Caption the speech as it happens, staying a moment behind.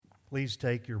Please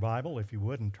take your Bible, if you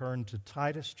would, and turn to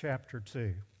Titus chapter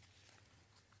 2.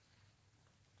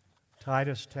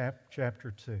 Titus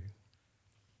chapter 2.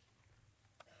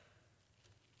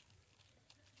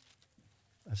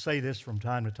 I say this from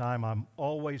time to time. I'm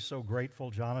always so grateful,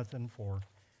 Jonathan, for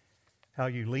how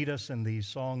you lead us in these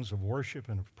songs of worship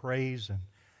and of praise. And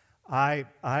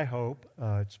I hope,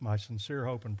 it's my sincere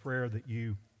hope and prayer that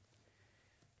you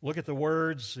look at the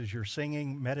words as you're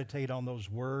singing, meditate on those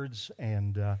words,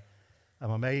 and I'm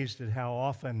amazed at how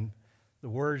often the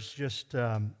words just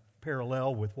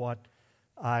parallel with what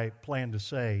I plan to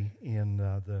say in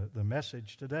the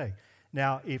message today.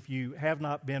 Now, if you have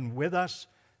not been with us,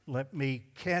 let me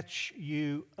catch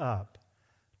you up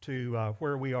to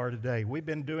where we are today. We've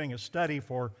been doing a study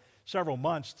for several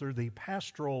months through the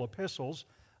pastoral epistles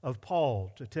of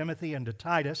Paul to Timothy and to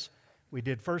Titus. We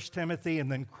did 1 Timothy,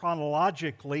 and then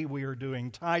chronologically we are doing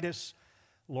Titus.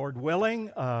 Lord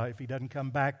willing, if he doesn't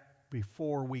come back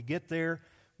before we get there,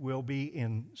 we'll be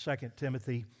in 2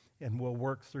 Timothy, and we'll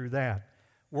work through that.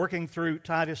 Working through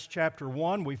Titus chapter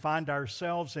 1, we find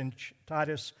ourselves in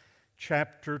Titus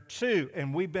chapter 2,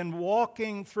 and we've been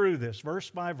walking through this verse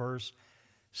by verse,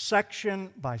 section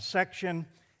by section,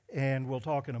 and we'll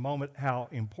talk in a moment how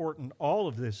important all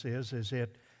of this is as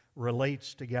it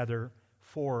relates together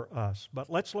for us. But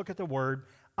let's look at the Word.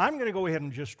 I'm going to go ahead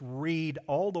and just read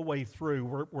all the way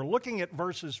through. We're looking at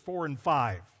verses 4 and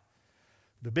 5.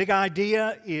 The big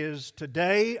idea is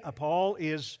today, Paul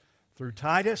is, through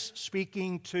Titus,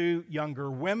 speaking to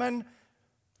younger women,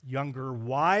 younger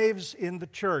wives in the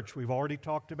church. We've already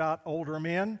talked about older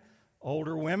men,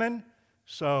 older women.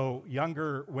 So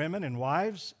younger women and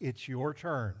wives, it's your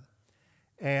turn.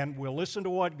 And we'll listen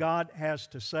to what God has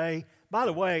to say. By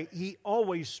the way, he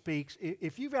always speaks.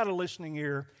 If you've got a listening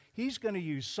ear, he's going to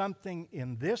use something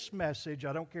in this message.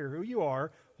 I don't care who you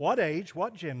are, what age,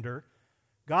 what gender.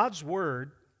 God's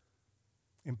Word,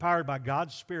 empowered by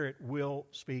God's Spirit, will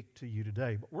speak to you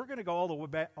today. But we're going to go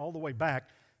all the way back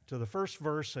to the first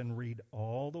verse and read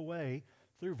all the way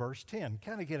through verse 10.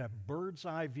 Kind of get a bird's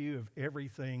eye view of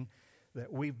everything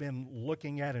that we've been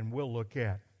looking at and will look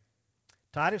at.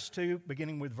 Titus 2,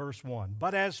 beginning with verse 1.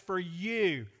 But as for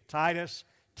you, Titus,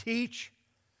 teach,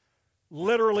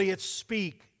 literally it's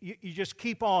speak. You just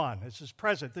keep on. This is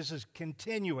present. This is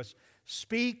continuous.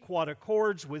 Speak what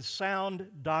accords with sound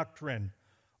doctrine.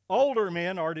 Older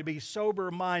men are to be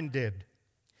sober-minded,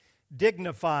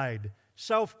 dignified,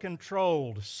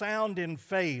 self-controlled, sound in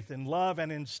faith, in love,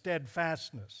 and in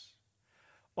steadfastness.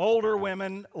 Older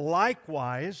women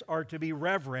likewise are to be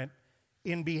reverent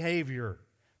in behavior,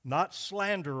 not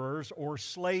slanderers or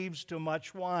slaves to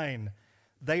much wine.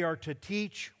 They are to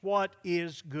teach what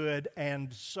is good,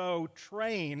 and so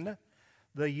train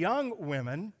the young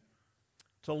women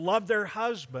to love their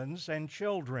husbands and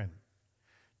children,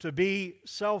 to be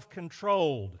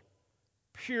self-controlled,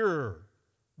 pure,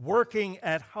 working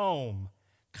at home,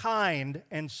 kind,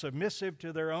 and submissive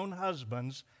to their own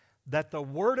husbands, that the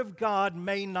word of God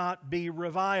may not be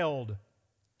reviled.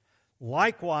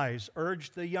 Likewise,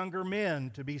 urge the younger men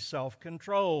to be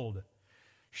self-controlled.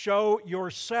 Show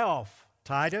yourself,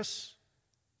 Titus,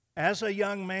 as a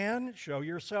young man, show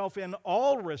yourself in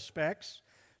all respects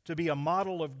to be a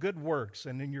model of good works,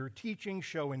 and in your teaching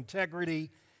show integrity,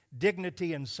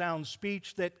 dignity, and sound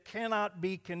speech that cannot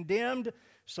be condemned,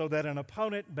 so that an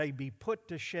opponent may be put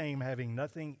to shame, having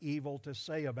nothing evil to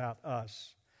say about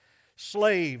us.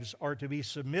 Slaves are to be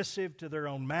submissive to their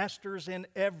own masters in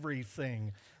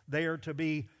everything. They are to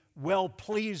be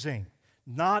well-pleasing,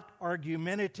 not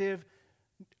argumentative,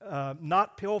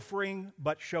 not pilfering,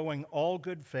 but showing all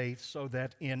good faith, so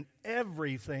that in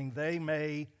everything they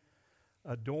may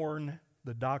adorn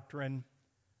the doctrine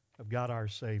of God our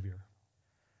Savior.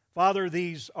 Father,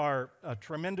 these are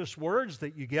tremendous words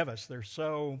that you give us. They're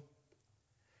so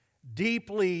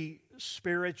deeply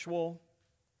spiritual,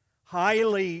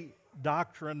 highly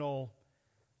doctrinal,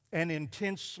 and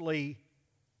intensely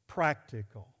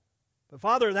practical. But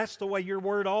Father, that's the way your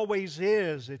word always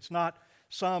is. It's not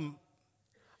some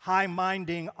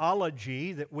high-minding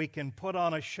ology that we can put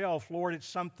on a shelf. Lord, it's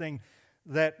something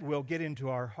that will get into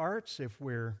our hearts if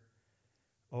we're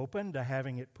open to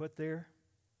having it put there.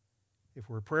 If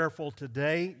we're prayerful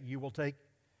today, you will take,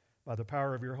 by the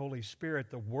power of your Holy Spirit,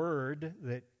 the word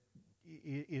that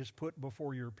is put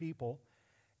before your people,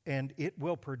 and it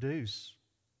will produce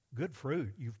good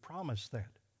fruit. You've promised that.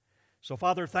 So,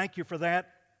 Father, thank you for that,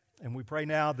 and we pray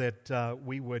now that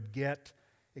we would get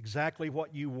exactly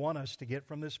what you want us to get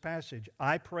from this passage.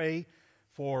 I pray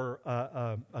for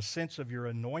a sense of your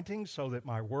anointing so that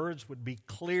my words would be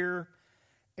clear.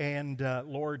 And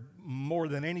Lord, more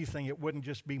than anything, it wouldn't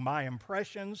just be my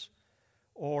impressions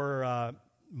or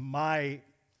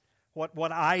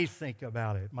what I think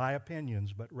about it, my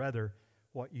opinions, but rather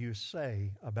what you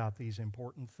say about these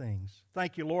important things.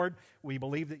 Thank you, Lord. We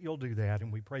believe that you'll do that,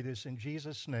 and we pray this in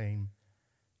Jesus' name.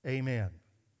 Amen.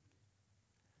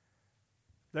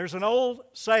 There's an old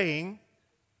saying,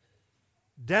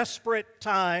 desperate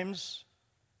times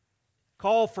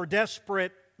call for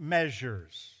desperate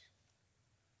measures.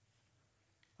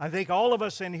 I think all of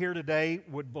us in here today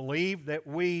would believe that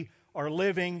we are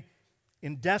living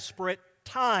in desperate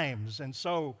times. And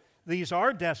so these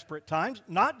are desperate times,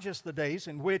 not just the days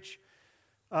in which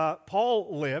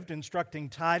Paul lived, instructing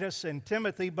Titus and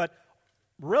Timothy, but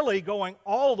really going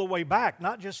all the way back,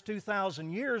 not just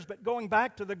 2,000 years, but going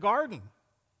back to the garden.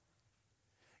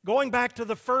 Going back to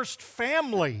the first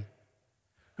family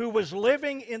who was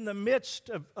living in the midst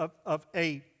of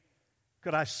a,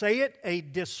 could I say it, a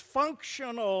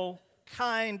dysfunctional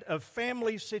kind of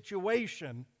family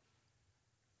situation.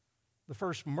 The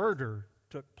first murder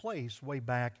took place way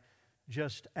back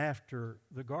just after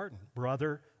the garden.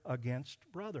 Brother against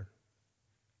brother.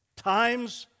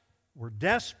 Times were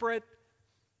desperate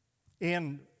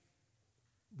in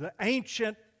the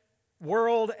ancient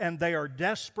world, and they are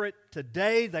desperate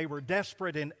today. They were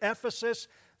desperate in Ephesus.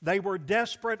 They were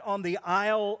desperate on the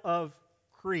Isle of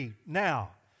Crete.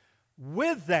 Now,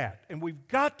 with that, and we've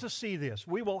got to see this,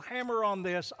 we will hammer on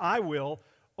this, I will,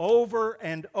 over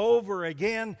and over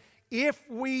again. If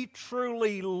we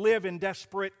truly live in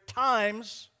desperate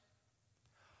times,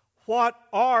 what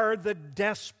are the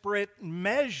desperate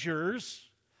measures,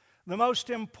 the most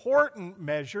important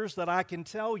measures that I can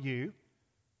tell you?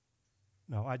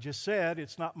 No, I just said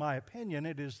it's not my opinion,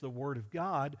 it is the Word of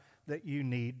God that you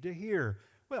need to hear.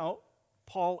 Well,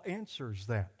 Paul answers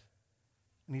that.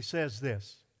 And he says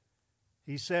this.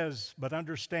 He says, but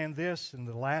understand this, in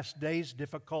the last days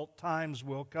difficult times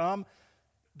will come.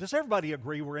 Does everybody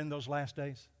agree we're in those last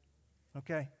days?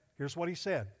 Okay, here's what he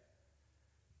said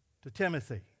to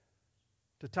Timothy,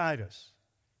 to Titus,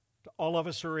 to all of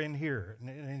us who are in here.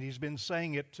 And he's been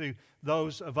saying it to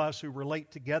those of us who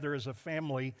relate together as a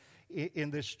family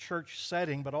in this church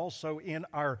setting, but also in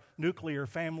our nuclear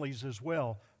families as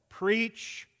well.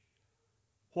 Preach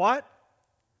what?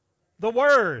 The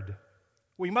Word.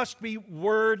 We must be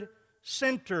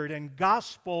Word-centered and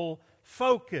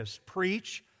gospel-focused.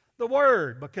 Preach the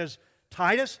Word, because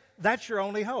Titus, that's your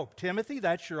only hope. Timothy,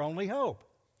 that's your only hope.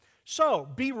 So,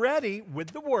 be ready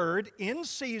with the Word in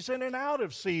season and out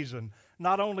of season.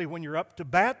 Not only when you're up to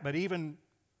bat, but even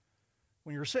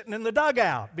when you're sitting in the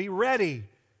dugout. Be ready.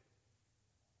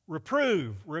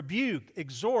 Reprove, rebuke,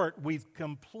 exhort with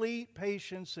complete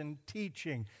patience and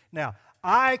teaching. Now,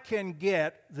 I can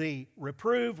get the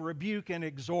reprove, rebuke, and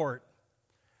exhort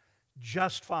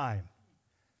just fine.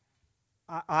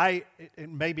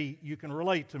 And maybe you can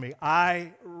relate to me,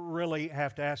 I really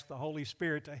have to ask the Holy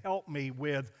Spirit to help me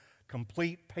with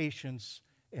complete patience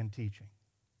and teaching.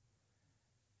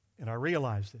 And I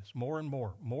realize this more and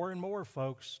more,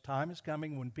 folks. Time is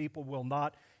coming when people will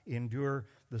not endure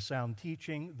the sound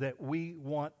teaching that we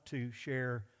want to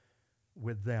share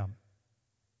with them.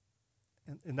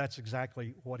 And that's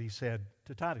exactly what he said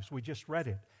to Titus. We just read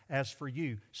it. As for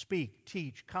you, speak,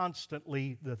 teach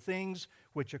constantly the things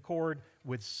which accord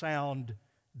with sound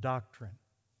doctrine.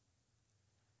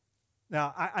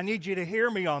 Now, I need you to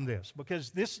hear me on this,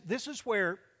 because this is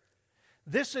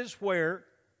where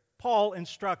Paul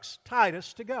instructs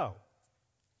Titus to go.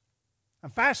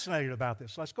 I'm fascinated about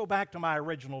this. Let's go back to my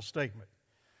original statement.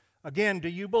 Again, do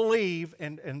you believe,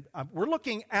 and we're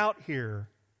looking out here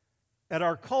at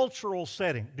our cultural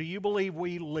setting, do you believe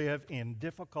we live in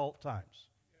difficult times?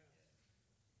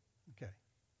 Okay.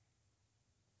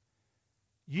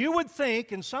 You would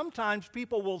think, and sometimes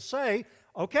people will say,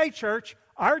 okay, church,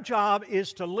 our job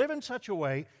is to live in such a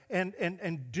way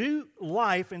and do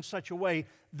life in such a way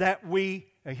that we,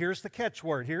 here's the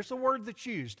catchword, here's the word that's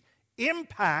used,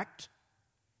 impact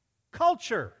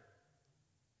culture.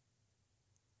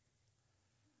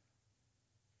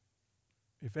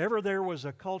 If ever there was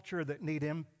a culture that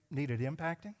needed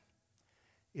impacting,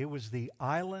 it was the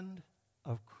island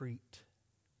of Crete.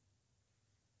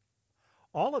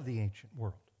 All of the ancient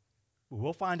world.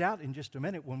 We'll find out in just a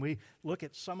minute when we look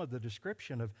at some of the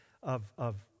description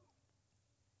of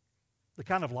the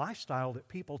kind of lifestyle that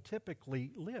people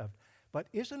typically lived. But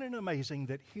isn't it amazing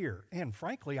that here, and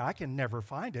frankly, I can never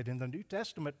find it in the New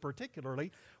Testament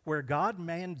particularly, where God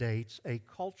mandates a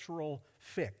cultural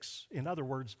fix. In other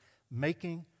words,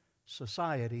 making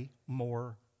society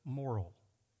more moral.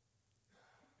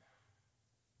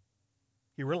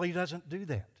 He really doesn't do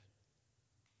that.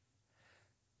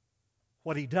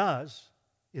 What he does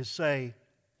is say,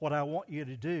 what I want you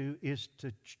to do is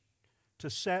to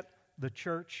set the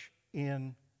church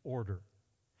in order.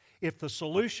 If the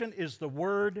solution is the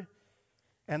Word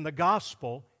and the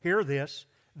gospel, hear this,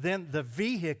 then the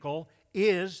vehicle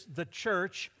is the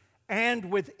church,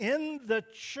 and within the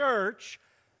church,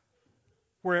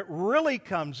 where it really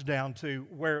comes down to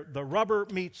where the rubber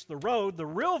meets the road, the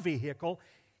real vehicle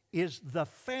is the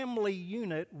family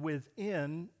unit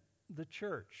within the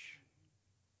church.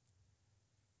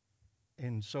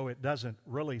 And so it doesn't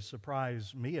really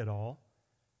surprise me at all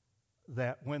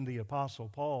that when the Apostle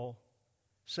Paul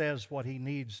says what he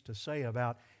needs to say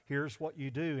about here's what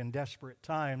you do in desperate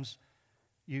times,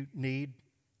 you need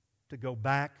to go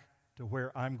back to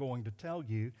where I'm going to tell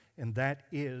you, and that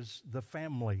is the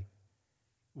family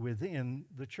within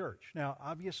the church. Now,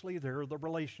 obviously, there are the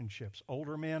relationships,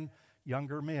 older men,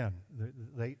 younger men.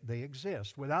 They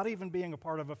exist. Without even being a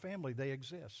part of a family, they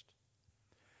exist.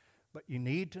 But you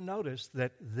need to notice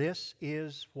that this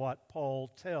is what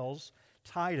Paul tells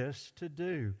Titus to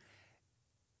do.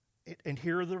 And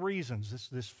here are the reasons.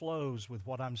 This flows with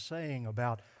what I'm saying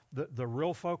about the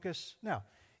real focus. Now,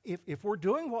 if we're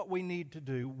doing what we need to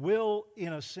do, will,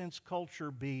 in a sense,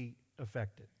 culture be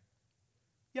affected?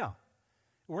 Yeah.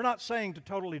 We're not saying to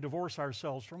totally divorce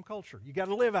ourselves from culture. You got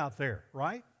to live out there,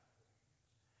 right?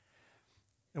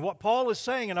 And what Paul is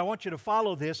saying, and I want you to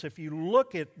follow this, if you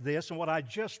look at this and what I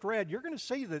just read, you're going to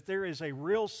see that there is a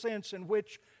real sense in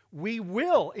which we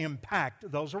will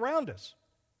impact those around us.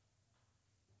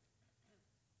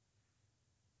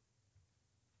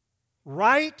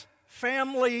 Right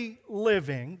family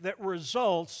living that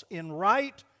results in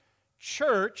right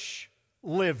church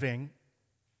living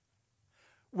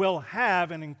will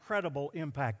have an incredible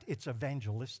impact. It's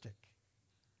evangelistic.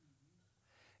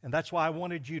 And that's why I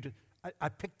wanted you to, I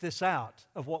picked this out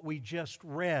of what we just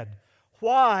read.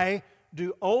 Why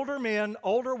do older men,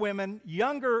 older women,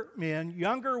 younger men,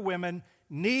 younger women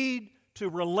need to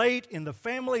relate in the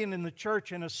family and in the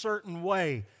church in a certain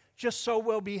way? Just so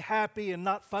we'll be happy and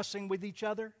not fussing with each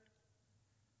other?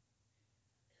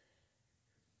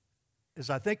 As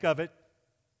I think of it,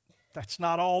 that's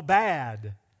not all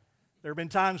bad. There have been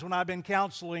times when I've been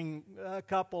counseling a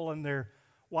couple and they're,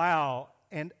 wow,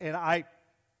 and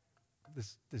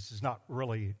this is not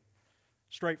really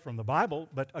straight from the Bible,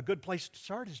 but a good place to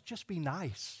start is just be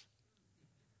nice.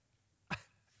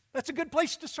 That's a good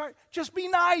place to start. Just be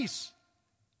nice.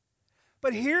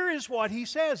 But here is what he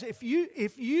says. If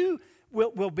you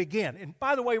will begin, and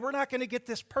by the way, we're not going to get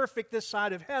this perfect this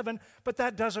side of heaven, but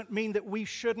that doesn't mean that we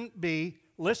shouldn't be,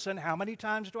 listen, how many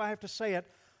times do I have to say it?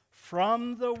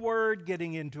 From the Word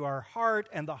getting into our heart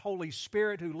and the Holy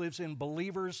Spirit who lives in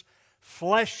believers,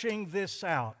 fleshing this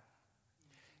out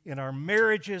in our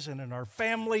marriages and in our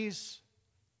families.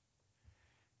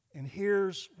 And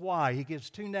here's why. He gives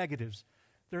two negatives.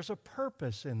 There's a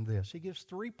purpose in this. He gives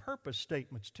three purpose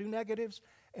statements, two negatives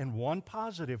and one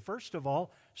positive. First of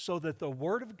all, so that the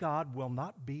Word of God will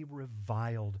not be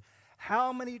reviled.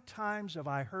 How many times have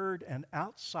I heard an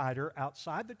outsider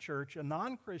outside the church, a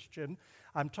non-Christian,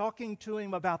 I'm talking to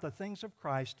him about the things of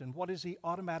Christ, and what does he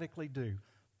automatically do?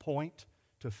 Point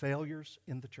to failures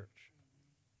in the church.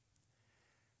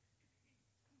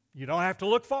 You don't have to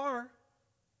look far.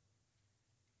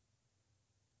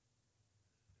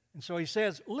 And so he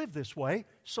says, live this way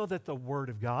so that the Word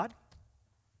of God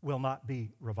will not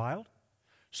be reviled.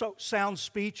 So sound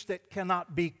speech that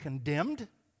cannot be condemned.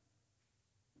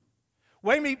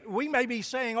 We may be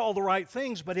saying all the right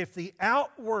things, but if the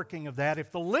outworking of that,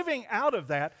 if the living out of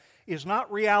that is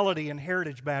not reality in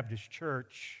Heritage Baptist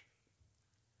Church,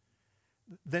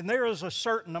 then there is a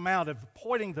certain amount of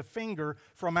pointing the finger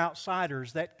from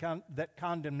outsiders, that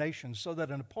condemnation, so that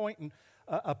an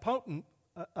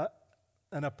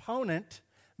opponent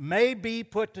may be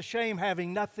put to shame,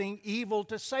 having nothing evil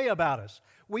to say about us.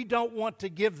 We don't want to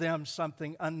give them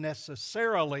something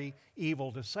unnecessarily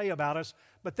evil to say about us,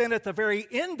 but then at the very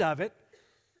end of it,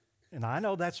 and I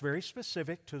know that's very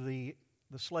specific to the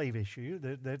slave issue,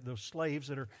 the slaves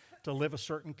that are to live a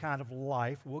certain kind of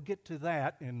life. We'll get to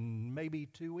that in maybe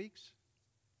 2 weeks,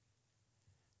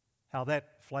 how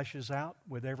that fleshes out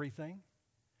with everything.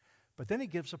 But then he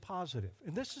gives a positive,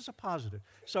 and this is a positive.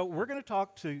 So we're going to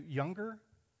talk to younger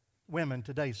women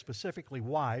today, specifically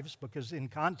wives, because in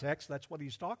context, that's what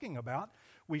he's talking about.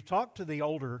 We've talked to the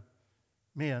older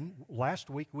men. Last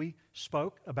week we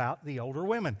spoke about the older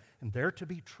women, and they're to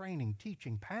be training,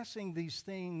 teaching, passing these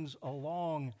things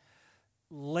along.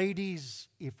 Ladies,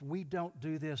 if we don't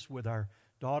do this with our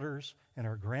daughters and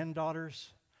our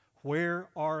granddaughters, where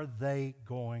are they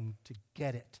going to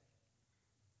get it?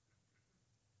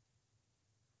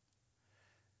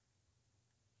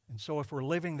 And so if we're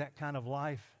living that kind of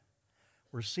life,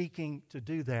 we're seeking to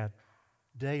do that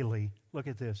daily. Look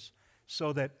at this.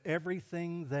 So that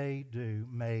everything they do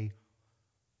may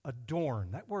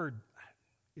adorn. That word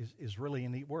is really a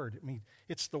neat word. I mean,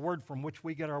 it's the word from which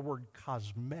we get our word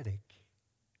cosmetic.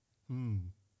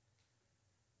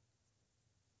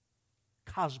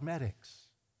 Cosmetics.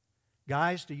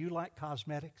 Guys, do you like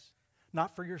cosmetics?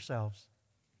 Not for yourselves,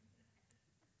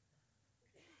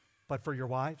 but for your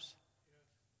wives?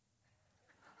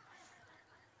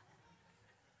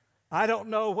 I don't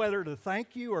know whether to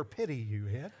thank you or pity you,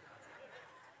 Ed.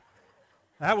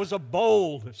 That was a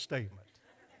bold statement.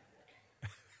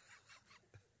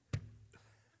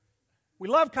 We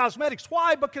love cosmetics.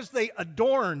 Why? Because they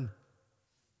adorn.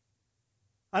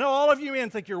 I know all of you men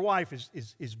think your wife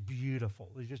is beautiful.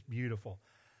 It's just beautiful.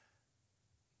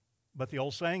 But the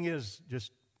old saying is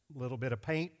just a little bit of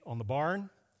paint on the barn,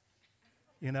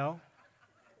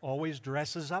 always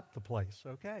dresses up the place.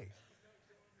 Okay.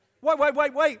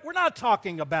 Wait. We're not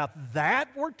talking about that.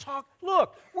 We're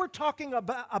talking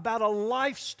about a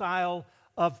lifestyle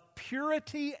of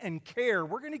purity and care.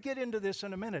 We're going to get into this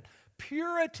in a minute.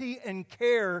 Purity and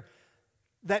care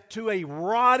that to a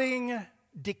rotting,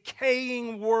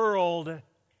 decaying world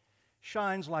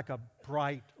shines like a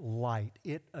bright light.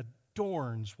 It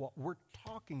adorns what we're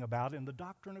talking about in the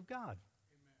doctrine of God.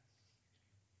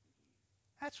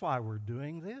 That's why we're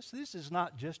doing this. This is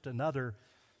not just another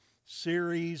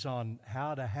series on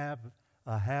how to have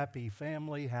a happy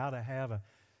family, how to have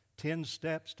 10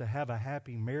 steps to have a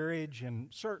happy marriage, and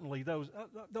certainly those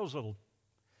little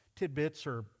tidbits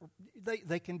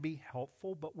they can be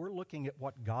helpful, but we're looking at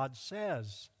what God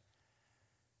says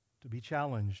to be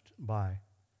challenged by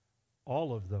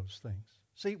all of those things.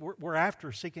 See, we're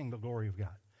after seeking the glory of God.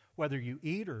 Whether you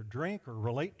eat or drink or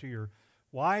relate to your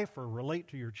wife or relate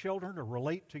to your children or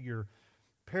relate to your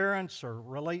parents or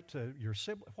relate to your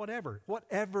siblings,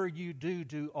 whatever you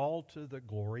do all to the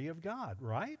glory of God,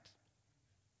 right?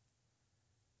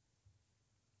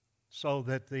 So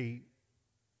that the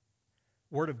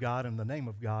Word of God and the name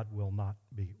of God will not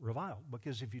be reviled.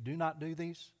 Because if you do not do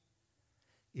these,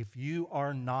 if you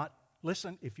are not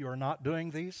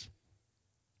doing these,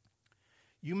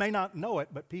 you may not know it,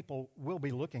 but people will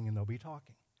be looking and they'll be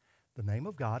talking. The name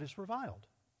of God is reviled.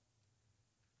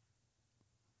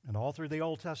 And all through the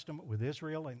Old Testament with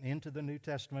Israel and into the New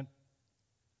Testament,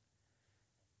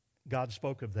 God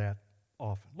spoke of that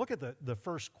often. Look at the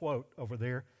first quote over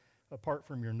there, apart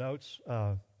from your notes,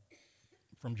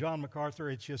 from John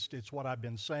MacArthur. It's what I've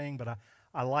been saying, but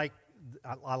I like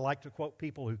to quote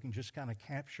people who can just kind of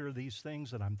capture these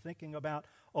things that I'm thinking about.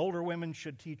 Older women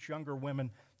should teach younger women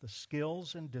the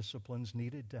skills and disciplines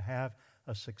needed to have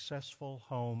a successful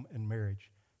home and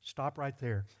marriage. Stop right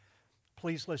there.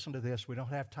 Please listen to this. We don't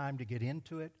have time to get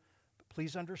into it, but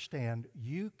please understand,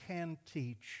 you can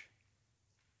teach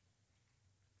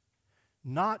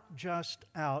not just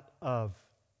out of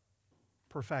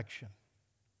perfection.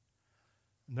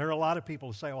 And there are a lot of people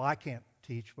who say, well, I can't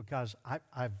teach because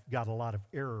I've got a lot of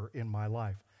error in my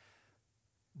life.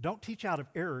 Don't teach out of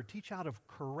error. Teach out of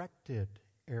corrected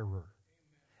error.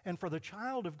 And for the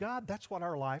child of God, that's what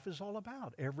our life is all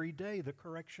about. Every day, the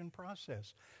correction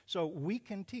process. So we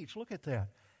can teach. Look at that.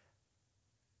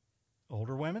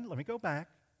 Older women, let me go back,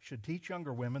 should teach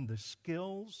younger women the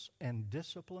skills and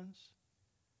disciplines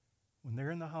when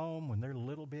they're in the home, when they're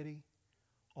little bitty,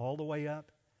 all the way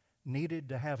up, needed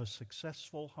to have a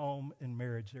successful home and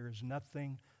marriage. There is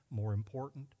nothing more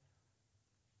important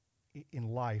in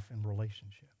life and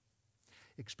relationship.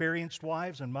 Experienced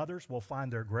wives and mothers will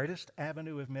find their greatest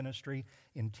avenue of ministry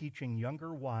in teaching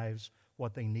younger wives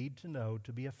what they need to know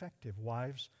to be effective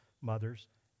wives, mothers,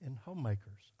 and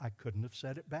homemakers. I couldn't have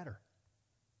said it better.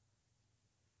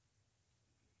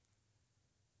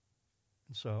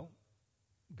 And so,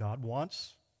 God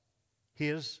wants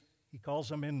He calls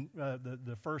them in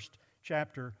the first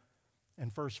chapter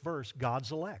and first verse,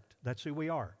 God's elect. That's who we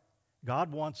are.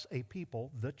 God wants a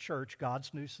people, the church,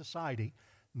 God's new society,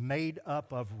 made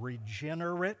up of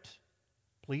regenerate,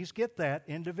 please get that,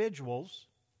 individuals.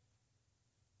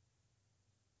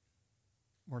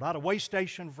 We're not a way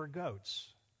station for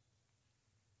goats.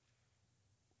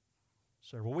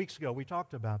 Several weeks ago, we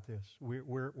talked about this.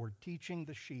 We're teaching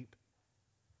the sheep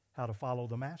how to follow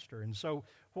the master. And so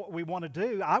what we want to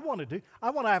do, I want to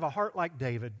have a heart like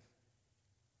David.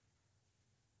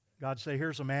 God say,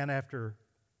 here's a man after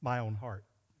my own heart.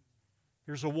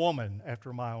 Here's a woman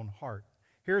after my own heart.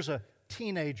 Here's a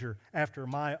teenager after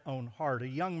my own heart. A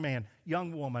young man,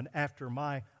 young woman after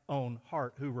my own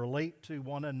heart who relate to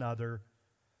one another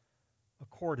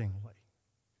accordingly.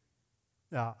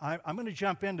 Now, I'm going to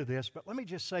jump into this, but let me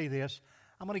just say this.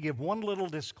 I'm going to give one little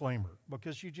disclaimer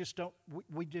because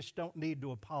we just don't need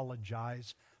to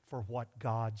apologize for what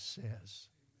God says.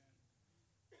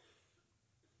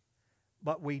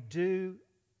 But we do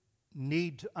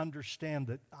need to understand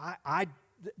that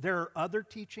there are other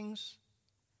teachings,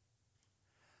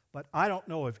 but I don't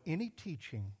know of any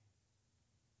teaching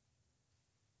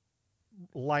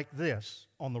like this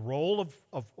on the role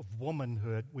of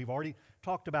womanhood. We've already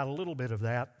talked about a little bit of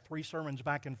that. 3 sermons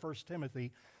back in 1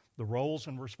 Timothy, the roles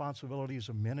and responsibilities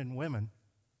of men and women.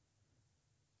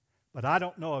 But I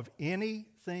don't know of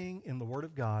anything in the Word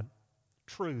of God,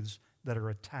 truths that are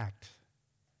attacked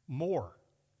more.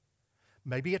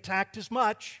 Maybe attacked as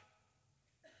much,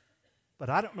 but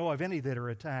I don't know of any that are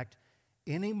attacked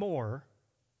any more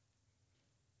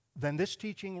than this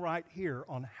teaching right here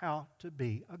on how to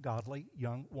be a godly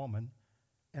young woman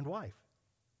and wife.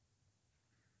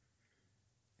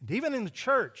 And even in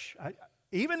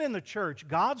the church,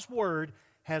 God's Word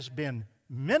has been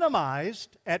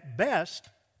minimized at best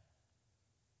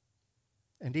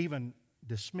and even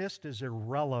dismissed as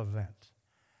irrelevant.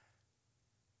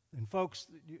 And folks,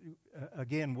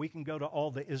 again, we can go to all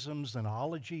the isms and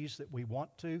ologies that we want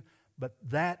to, but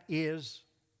that is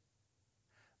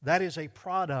a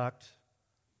product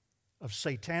of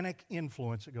satanic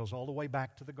influence that goes all the way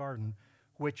back to the garden,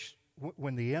 which,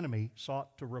 when the enemy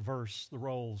sought to reverse the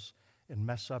roles and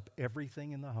mess up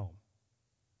everything in the home.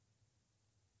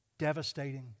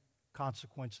 Devastating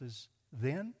consequences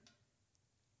then,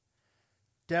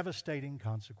 devastating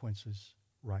consequences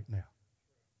right now.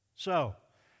 So,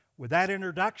 with that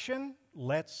introduction,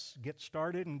 let's get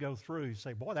started and go through. You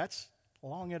say, boy, that's a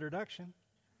long introduction.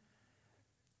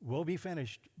 We'll be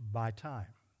finished by time.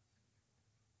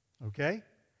 Okay?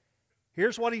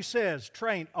 Here's what he says.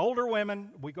 Train older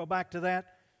women, we go back to that,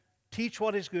 teach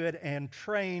what is good, and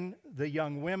train the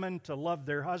young women to love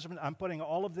their husband. I'm putting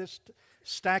all of this,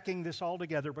 stacking this all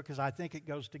together because I think it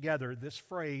goes together. This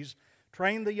phrase,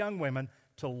 train the young women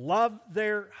to love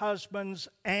their husbands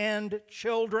and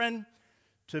children,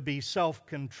 to be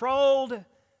self-controlled,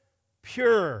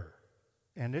 pure.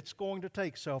 And it's going to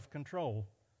take self-control,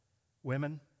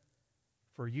 women,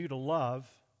 for you to love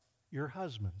your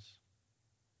husbands.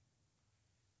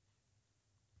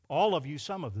 All of you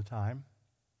some of the time.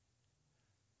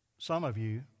 Some of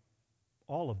you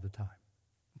all of the time.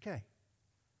 Okay.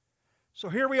 So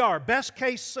here we are. Best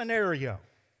case scenario.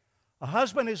 A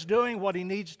husband is doing what he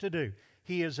needs to do.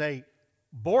 He is a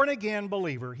born-again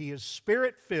believer. He is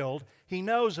Spirit-filled. He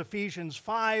knows Ephesians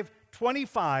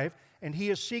 5:25, and he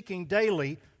is seeking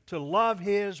daily to love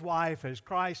his wife as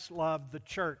Christ loved the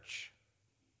church.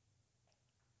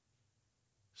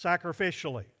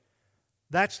 Sacrificially.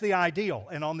 That's the ideal.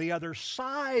 And on the other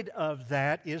side of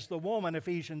that is the woman,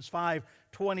 Ephesians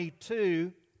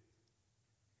 5:22,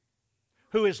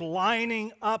 who is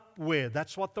lining up with.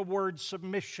 That's what the word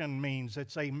submission means.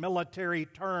 It's a military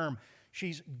term.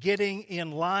 She's getting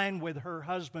in line with her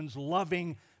husband's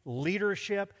loving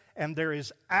leadership, and there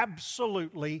is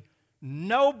absolutely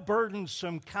no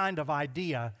burdensome kind of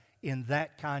idea in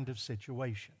that kind of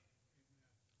situation.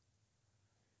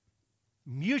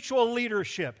 Mutual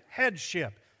leadership,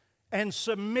 headship, and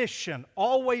submission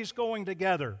always going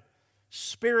together,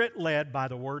 Spirit-led by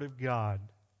the Word of God.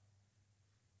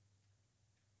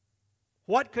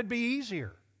 What could be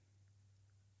easier?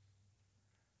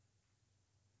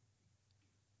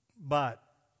 But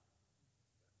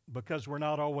because we're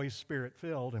not always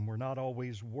Spirit-filled and we're not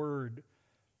always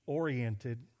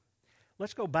Word-oriented,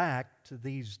 let's go back to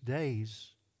these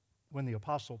days when the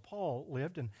Apostle Paul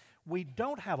lived, and we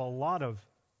don't have a lot of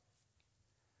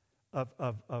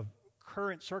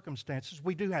current circumstances.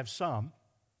 We do have some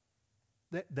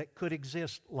that could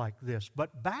exist like this.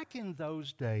 But back in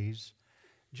those days,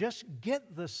 just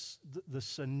get the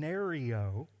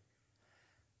scenario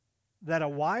that a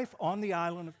wife on the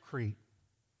island of Crete,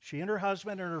 she and her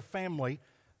husband and her family,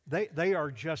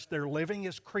 they're living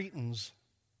as Cretans,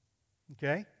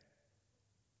 okay?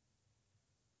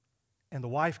 And the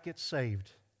wife gets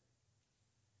saved.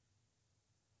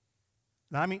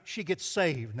 Now, I mean, she gets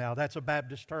saved. Now, that's a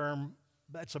Baptist term.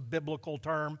 That's a biblical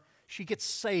term. She gets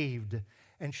saved,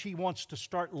 and she wants to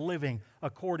start living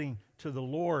according to the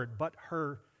Lord, but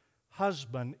her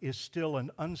husband is still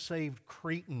an unsaved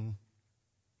Cretan.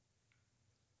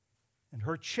 And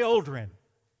her children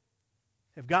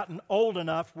have gotten old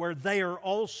enough where they are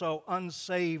also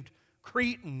unsaved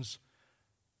Cretans.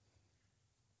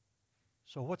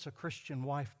 So what's a Christian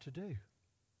wife to do?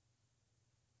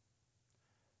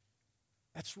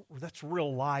 That's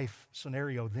real life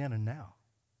scenario then and now.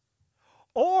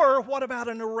 Or what about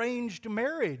an arranged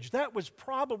marriage? That was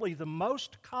probably the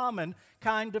most common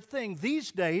kind of thing.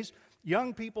 These days,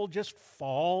 young people just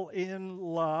fall in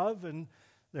love, and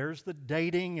there's the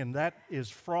dating, and that is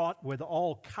fraught with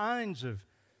all kinds of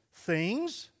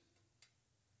things.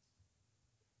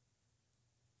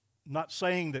 I'm not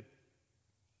saying that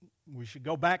we should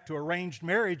go back to arranged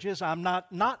marriages. I'm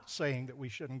not saying that we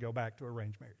shouldn't go back to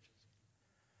arranged marriages.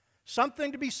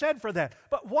 Something to be said for that.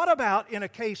 But what about in a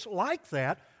case like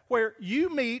that, where you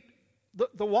meet,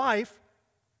 the wife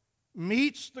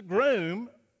meets the groom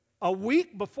a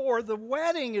week before the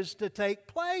wedding is to take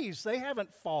place? They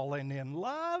haven't fallen in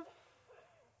love.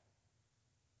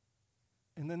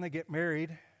 And then they get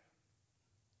married.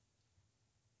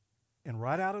 And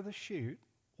right out of the chute,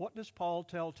 what does Paul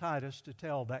tell Titus to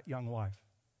tell that young wife?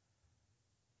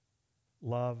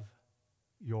 Love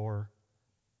your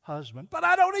husband. But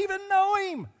I don't even know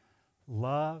him.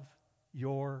 Love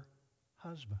your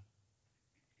husband.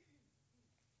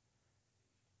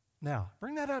 Now,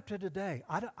 bring that up to today.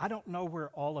 I don't know where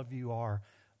all of you are,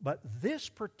 but this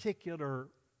particular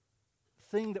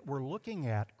thing that we're looking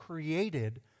at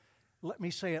created, let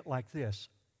me say it like this,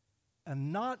 a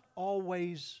not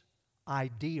always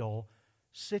ideal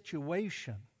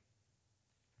situation,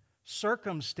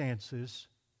 circumstances.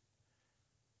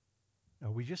 Now,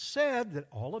 we just said that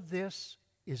all of this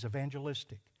is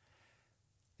evangelistic.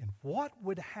 And what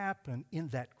would happen in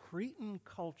that Cretan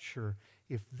culture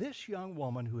if this young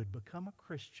woman who had become a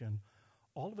Christian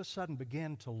all of a sudden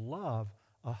began to love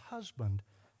a husband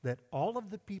that all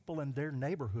of the people in their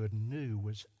neighborhood knew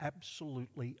was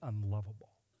absolutely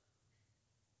unlovable?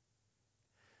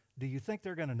 Do you think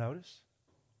they're going to notice?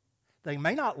 They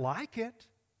may not like it.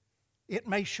 It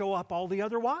may show up all the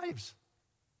other wives.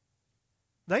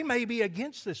 They may be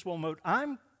against this woman.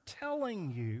 I'm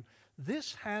telling you,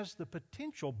 this has the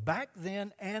potential back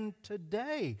then and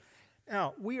today.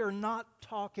 Now, we are not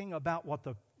talking about what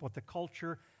the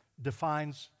culture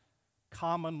defines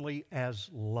commonly as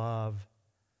love.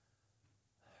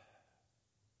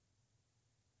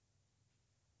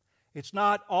 It's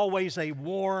not always a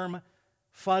warm,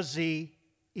 fuzzy,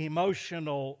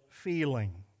 emotional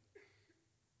feeling.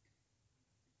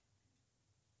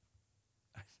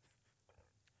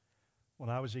 When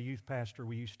I was a youth pastor,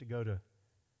 we used to go to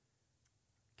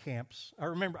camps. I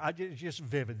remember, just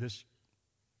vivid, this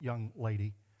young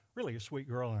lady, really a sweet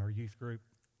girl in our youth group.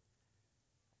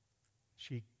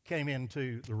 She came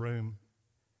into the room,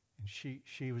 and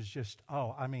she was just,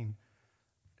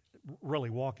 really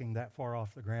walking that far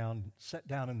off the ground, sat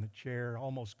down in the chair,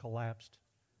 almost collapsed.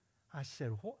 I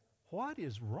said, what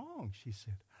is wrong? She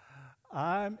said,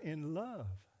 I'm in love.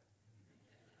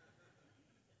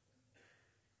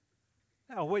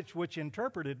 Now, which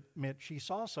interpreted meant she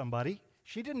saw somebody.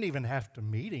 She didn't even have to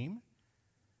meet him.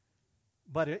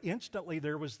 But instantly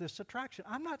there was this attraction.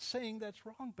 I'm not saying that's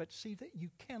wrong, but see that you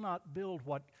cannot build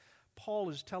what Paul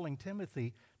is telling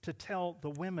Timothy to tell the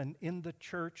women in the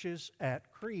churches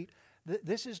at Crete.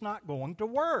 This is not going to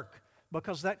work,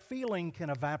 because that feeling can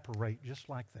evaporate just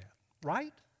like that,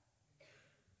 right?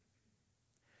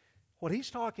 What he's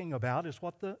talking about is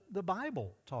what the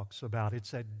Bible talks about.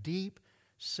 It's a deep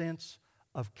sense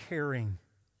of caring.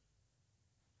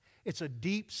 It's a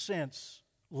deep sense,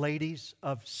 ladies,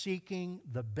 of seeking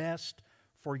the best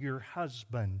for your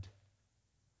husband.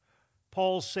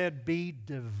 Paul said, be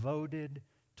devoted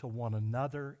to one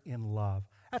another in love.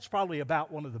 That's probably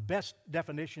about one of the best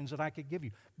definitions that I could give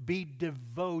you. Be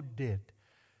devoted,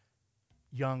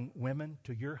 young women,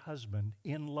 to your husband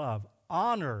in love.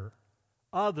 Honor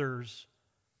others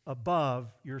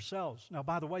above yourselves. Now,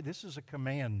 by the way, this is a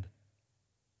command.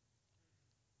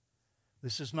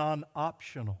 This is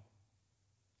non-optional.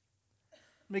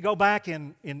 Let me go back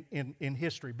in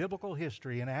history, biblical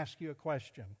history, and ask you a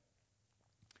question.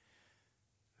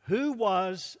 Who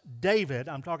was David?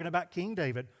 I'm talking about King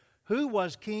David. Who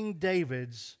was King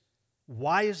David's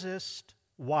wisest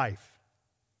wife?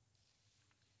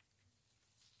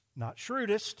 Not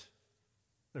shrewdest.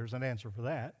 There's an answer for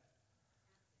that.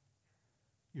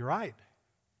 You're right.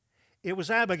 It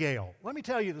was Abigail. Let me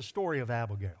tell you the story of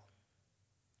Abigail.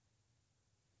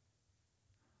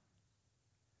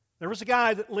 There was a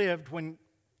guy that lived when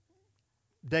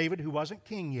David, who wasn't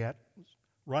king yet, was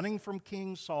running from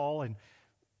King Saul,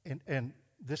 and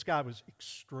this guy was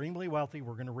extremely wealthy.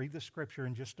 We're going to read the scripture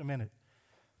in just a minute.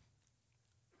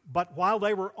 But while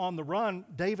they were on the run,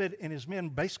 David and his men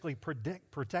basically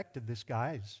protected this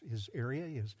guy, his area,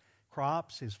 his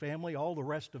crops, his family, all the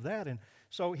rest of that. And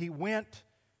so he went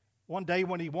one day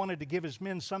when he wanted to give his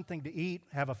men something to eat,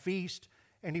 have a feast,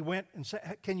 and he went and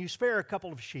said, can you spare a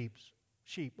couple of sheep?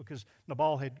 Because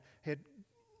Nabal had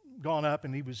gone up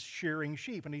and he was shearing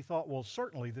sheep. And he thought, well,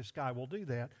 certainly this guy will do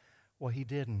that. Well, he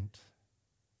didn't.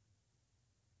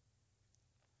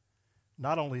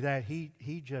 not only that, he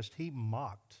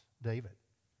mocked David.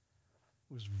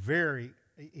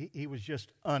 He was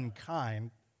just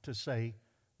unkind, to say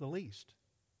the least.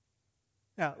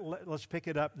 Now, let's pick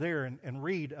it up there and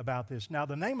read about this. Now,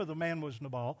 the name of the man was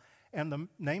Nabal, and the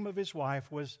name of his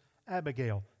wife was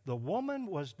Abigail. The woman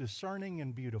was discerning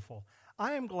and beautiful.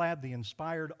 I am glad the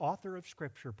inspired author of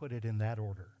Scripture put it in that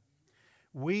order.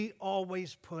 We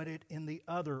always put it in the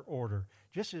other order.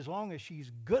 Just as long as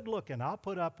she's good looking, I'll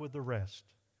put up with the rest.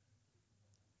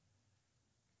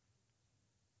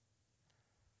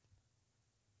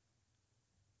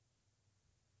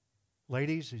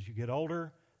 Ladies, as you get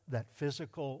older, that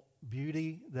physical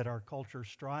beauty that our culture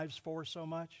strives for so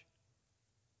much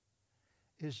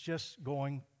is just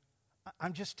going,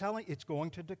 I'm just telling you, it's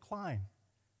going to decline.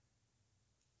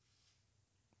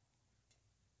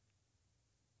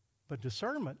 But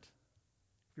discernment,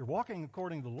 if you're walking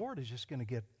according to the Lord, is just going to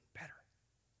get better.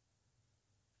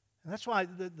 And that's why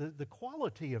the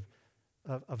quality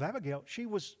of Abigail, she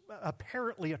was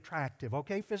apparently attractive,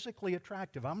 okay, physically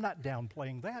attractive. I'm not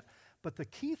downplaying that. But the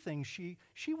key thing, she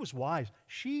was wise.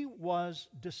 She was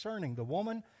discerning, the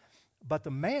woman. But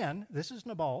the man, this is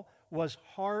Nabal, was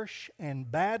harsh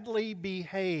and badly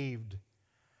behaved.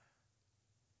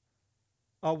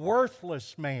 A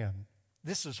worthless man.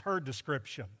 This is her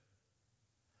description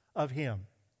of him.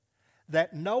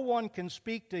 That no one can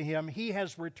speak to him. He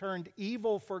has returned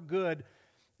evil for good.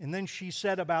 And then she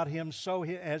said about him, so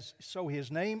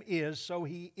his name is, so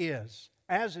he is.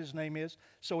 As his name is,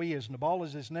 so he is. Nabal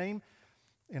is his name,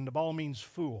 and Nabal means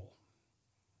fool.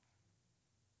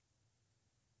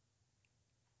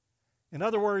 In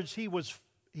other words, he was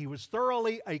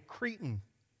thoroughly a Cretan.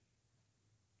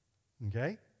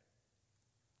 Okay?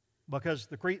 Because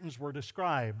the Cretans were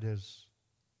described as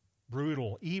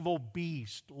brutal, evil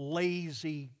beasts,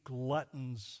 lazy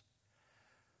gluttons.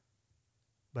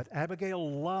 But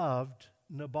Abigail loved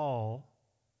Nabal.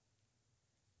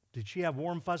 Did she have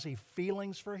warm, fuzzy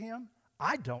feelings for him?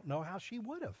 I don't know how she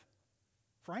would have,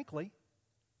 frankly.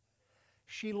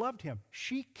 She loved him.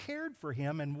 She cared for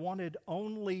him and wanted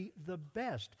only the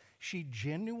best. She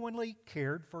genuinely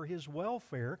cared for his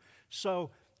welfare.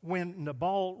 So when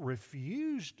Nabal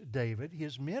refused David,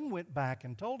 his men went back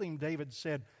and told him, David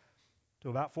said to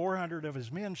about 400 of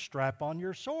his men, strap on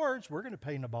your swords. We're going to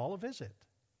pay Nabal a visit.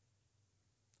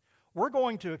 We're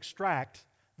going to extract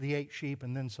the 8 sheep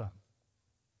and then some.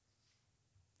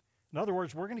 In other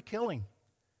words, we're going to kill him.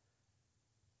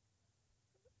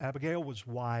 Abigail was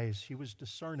wise. She was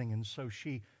discerning, and so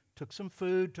she took some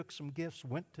food, took some gifts,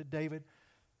 went to David,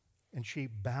 and she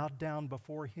bowed down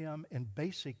before him, and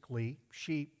basically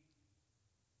she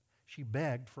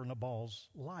begged for Nabal's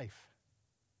life.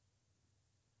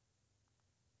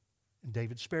 And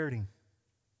David spared him.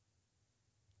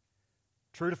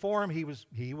 True to form, he was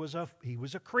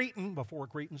a Cretan before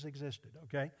Cretans existed,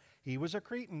 okay? He was a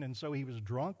Cretan, and so he was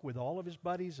drunk with all of his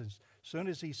buddies. As soon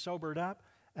as he sobered up,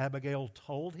 Abigail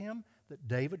told him that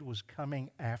David was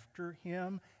coming after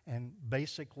him and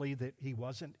basically that he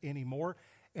wasn't anymore.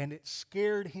 And it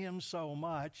scared him so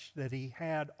much that he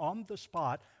had on the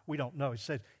spot, we don't know, he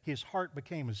said his heart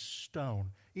became as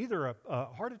stone. Either a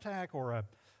heart attack or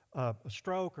a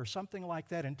stroke or something like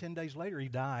that, and 10 days later he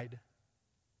died.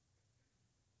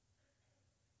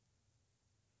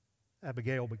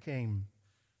 Abigail became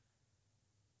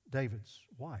David's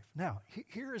wife. Now,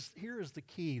 here is the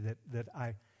key that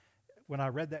when I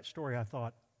read that story, I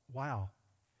thought, wow.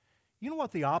 You know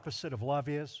what the opposite of love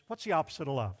is? What's the opposite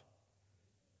of love?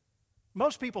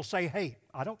 Most people say hate.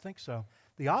 I don't think so.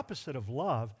 The opposite of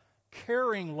love,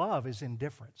 caring love, is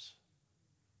indifference.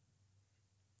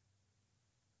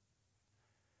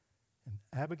 And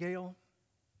Abigail,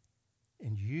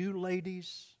 and you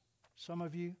ladies, some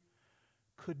of you,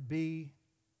 could be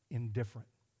indifferent.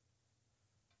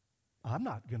 I'm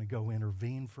not going to go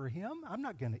intervene for him. I'm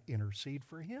not going to intercede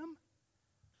for him.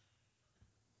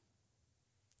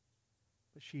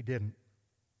 But she didn't.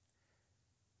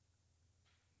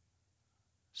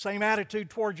 Same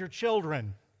attitude towards your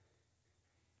children.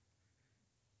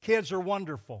 Kids are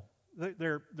wonderful.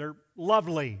 They're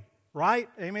lovely, right?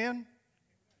 Amen?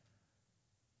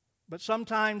 But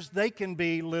sometimes they can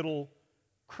be little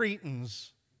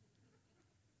Cretans.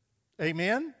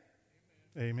 Amen?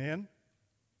 Amen.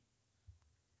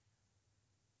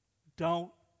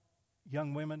 Don't,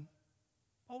 young women,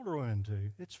 older women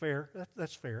too. It's fair.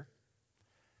 That's fair.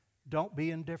 Don't be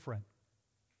indifferent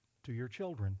to your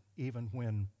children, even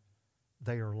when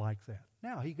they are like that.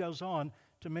 Now, he goes on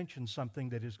to mention something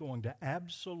that is going to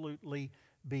absolutely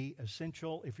be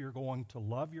essential if you're going to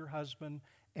love your husband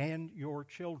and your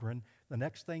children. The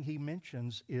next thing he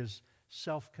mentions is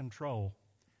self-control.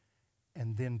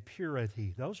 and then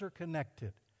purity. Those are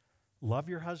connected. Love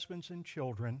your husbands and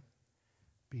children.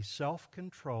 Be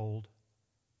self-controlled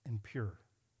and pure.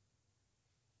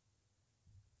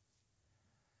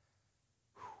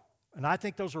 And I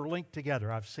think those are linked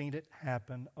together. I've seen it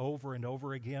happen over and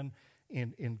over again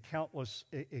in countless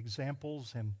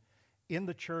examples and in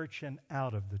the church and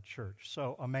out of the church.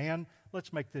 So a man,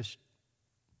 let's make this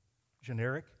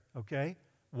generic, okay?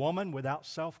 Woman without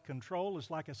self-control is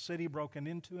like a city broken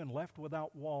into and left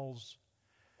without walls.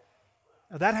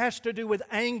 Now, that has to do with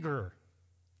anger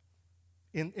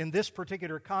in this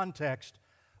particular context,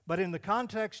 but in the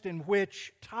context in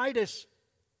which Titus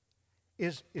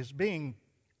is being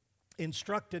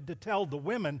instructed to tell the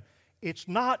women, it's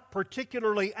not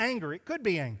particularly anger. It could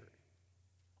be anger.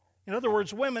 In other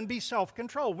words, women, be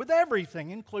self-controlled with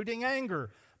everything, including anger,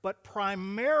 but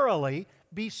primarily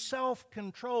be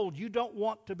self-controlled. You don't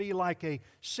want to be like a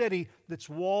city that's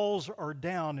walls are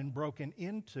down and broken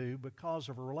into because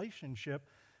of a relationship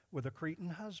with a Cretan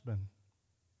husband.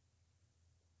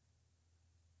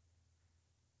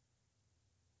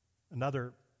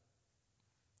 Another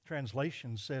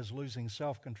translation says losing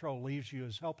self-control leaves you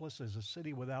as helpless as a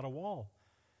city without a wall.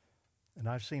 And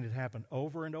I've seen it happen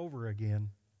over and over again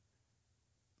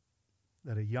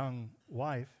that a young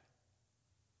wife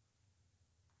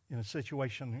in a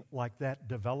situation like that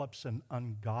develops an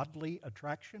ungodly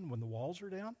attraction when the walls are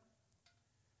down.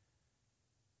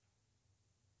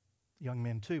 Young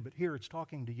men too, but here it's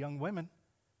talking to young women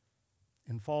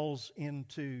and falls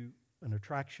into an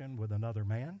attraction with another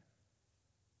man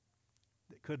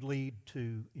that could lead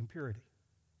to impurity.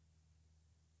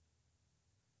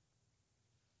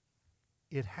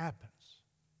 It happens.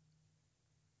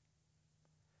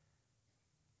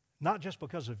 Not just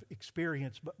because of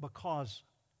experience, but because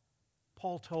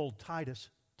Paul told Titus,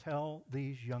 tell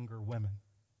these younger women,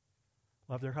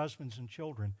 love their husbands and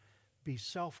children, be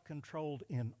self-controlled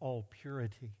in all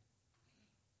purity.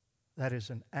 That is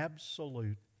an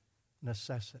absolute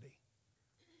necessity.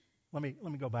 Let me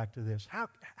go back to this. How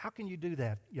can you do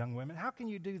that, young women? How can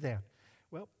you do that?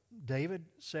 Well, David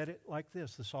said it like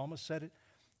this. The psalmist said it.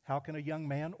 How can a young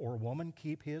man or woman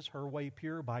keep her way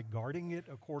pure? By guarding it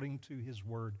according to his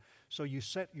word. So you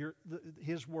set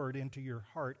his word into your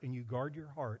heart and you guard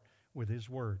your heart with his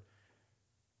word.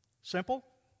 Simple?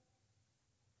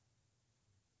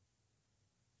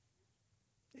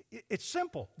 It's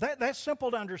simple. That's simple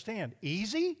to understand.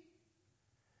 Easy?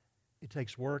 It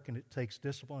takes work and it takes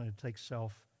discipline and it takes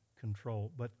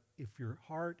self-control. But if your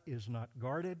heart is not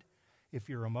guarded, if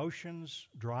your emotions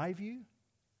drive you,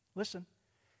 listen,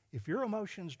 if your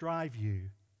emotions drive you,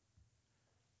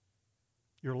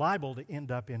 you're liable to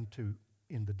end up in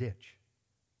the ditch.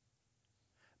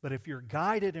 But if you're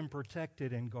guided and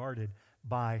protected and guarded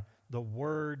by the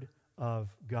Word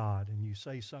of God, and you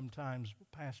say sometimes,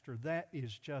 Pastor, that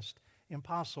is just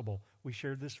impossible. We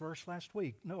shared this verse last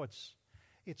week. No, it's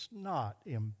not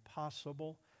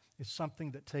impossible. It's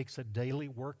something that takes a daily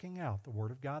working out, the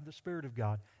Word of God, the Spirit of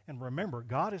God. And remember,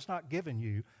 God has not given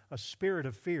you a spirit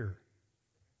of fear,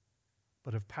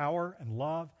 but of power and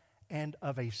love and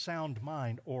of a sound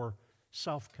mind, or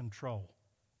self-control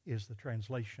is the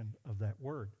translation of that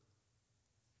word.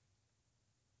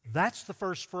 That's the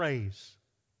first phrase.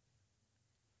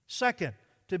 Second,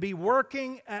 to be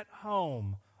working at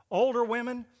home. Older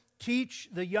women, teach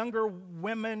the younger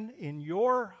women in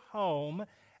your home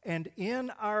and in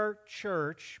our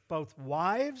church, both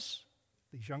wives,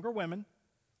 these younger women,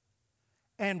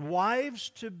 and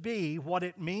wives to be what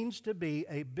it means to be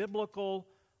a biblical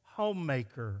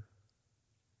homemaker.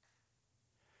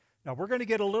 Now, we're going to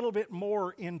get a little bit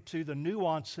more into the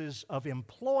nuances of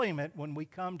employment when we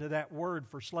come to that word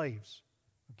for slaves,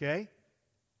 okay?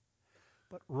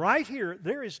 But right here,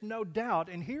 there is no doubt,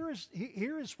 and here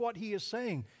is what he is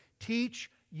saying.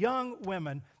 Teach young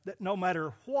women that no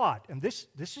matter what, and this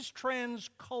is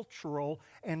transcultural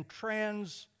and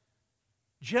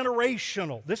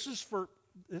transgenerational. This is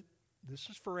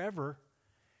forever.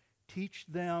 Teach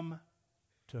them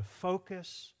to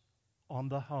focus on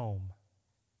the home,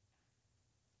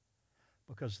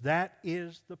 because that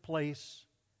is the place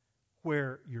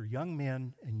where your young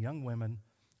men and young women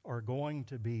are going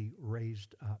to be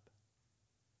raised up.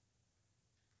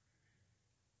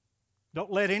 Don't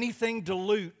let anything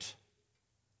dilute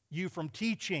you from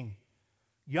teaching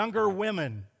younger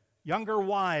women, younger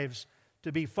wives,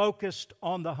 to be focused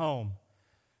on the home.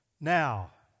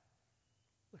 Now,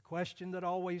 the question that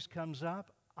always comes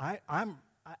up, I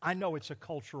know it's a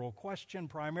cultural question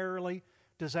primarily.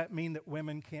 Does that mean that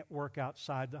women can't work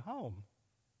outside the home?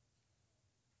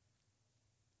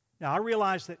 Now, I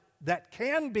realize that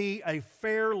can be a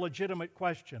fair, legitimate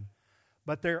question,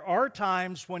 But there are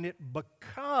times when it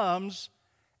becomes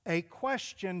a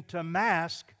question to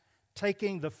mask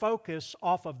taking the focus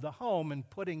off of the home and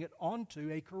putting it onto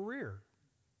a career.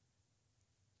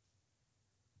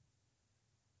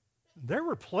 There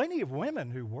were plenty of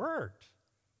women who worked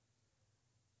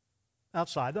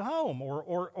outside the home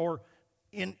or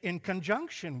in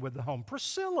conjunction with the home.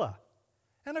 Priscilla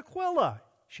and Aquila,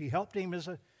 she helped him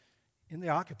in the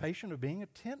occupation of being a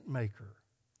tent maker.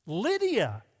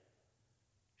 Lydia,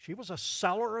 she was a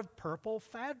seller of purple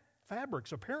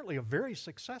fabrics, apparently a very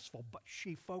successful, but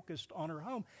she focused on her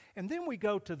home. And then we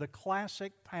go to the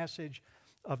classic passage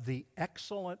of the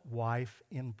excellent wife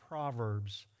in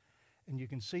Proverbs. And you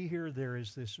can see here there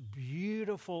is this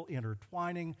beautiful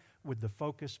intertwining with the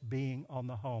focus being on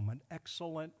the home. An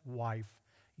excellent wife,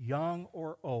 young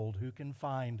or old, who can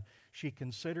find, she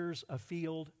considers a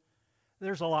field.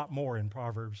 There's a lot more in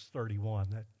Proverbs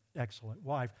 31, that excellent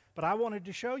wife. But I wanted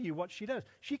to show you what she does.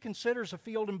 She considers a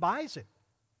field and buys it.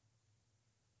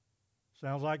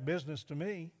 Sounds like business to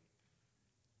me.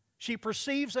 She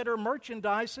perceives that her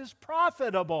merchandise is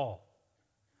profitable.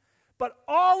 But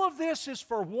all of this is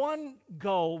for one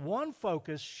goal, one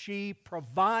focus. She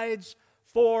provides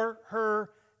for her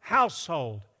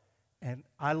household. And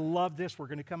I love this. We're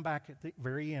going to come back at the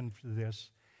very end for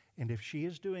this. And if she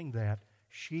is doing that,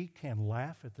 she can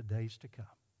laugh at the days to come.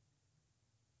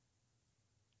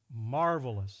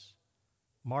 Marvelous,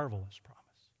 marvelous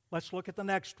promise. Let's look at the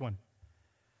next one.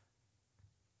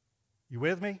 You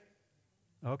with me?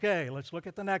 Okay, let's look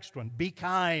at the next one. Be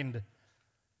kind.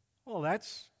 Well,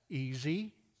 that's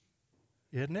easy,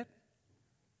 isn't it?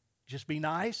 Just be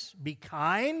nice, be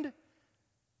kind.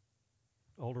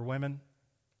 Older women,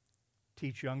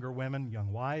 teach younger women,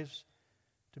 young wives,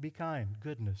 to be kind,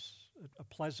 goodness, a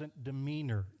pleasant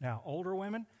demeanor. Now, older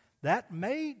women, that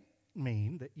may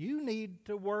mean that you need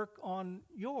to work on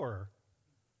your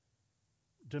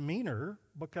demeanor,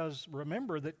 because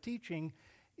remember that teaching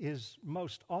is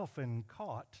most often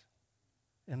caught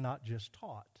and not just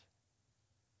taught.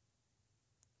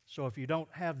 So if you don't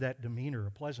have that demeanor,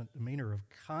 a pleasant demeanor of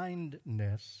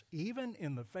kindness, even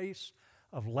in the face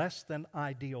of less than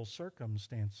ideal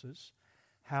circumstances,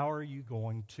 how are you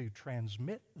going to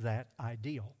transmit that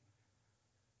ideal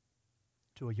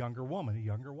to a younger woman, a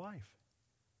younger wife?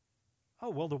 Oh,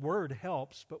 well, the Word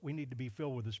helps, but we need to be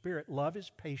filled with the Spirit. Love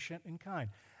is patient and kind.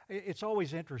 It's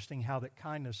always interesting how that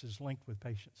kindness is linked with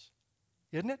patience,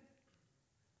 isn't it?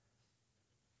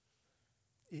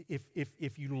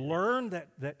 If you learn that,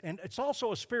 and it's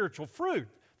also a spiritual fruit.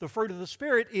 The fruit of the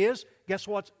Spirit is, guess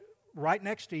what's right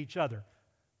next to each other?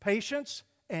 Patience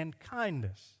and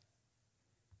kindness.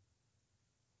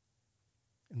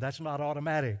 And that's not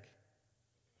automatic.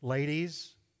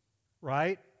 Ladies,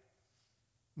 right?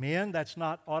 Men, that's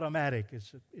not automatic.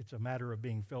 It's a matter of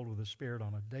being filled with the Spirit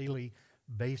on a daily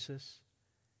basis.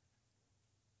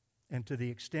 And to the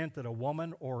extent that a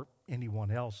woman or anyone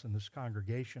else in this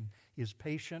congregation is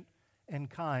patient and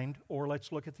kind, or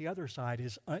let's look at the other side,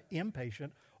 is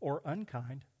impatient or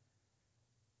unkind,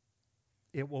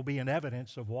 it will be an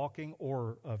evidence of walking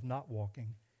or of not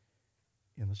walking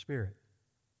in the Spirit.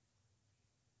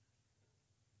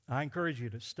 I encourage you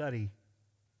to study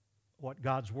what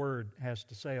God's Word has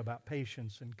to say about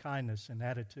patience and kindness and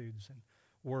attitudes and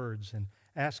words, and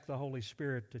ask the Holy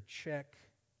Spirit to check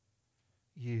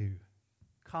you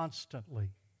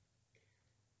constantly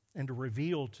and to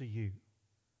reveal to you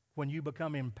when you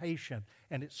become impatient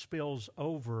and it spills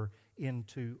over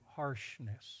into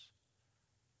harshness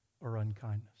or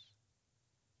unkindness.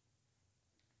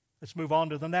 Let's move on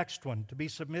to the next one. To be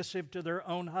submissive to their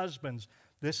own husbands.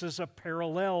 This is a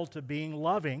parallel to being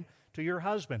loving to your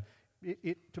husband.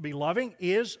 To be loving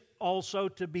is also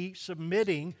to be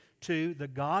submitting to the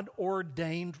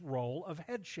God-ordained role of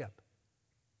headship.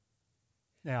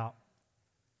 Now,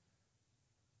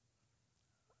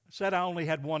 I said I only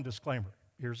had one disclaimer.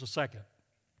 Here's a second.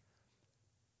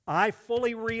 I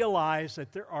fully realize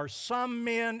that there are some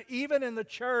men, even in the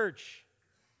church,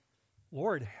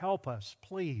 Lord, help us,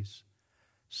 please.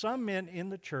 Some men in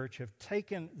the church have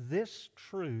taken this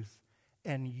truth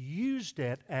and used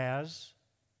it as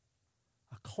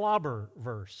a clobber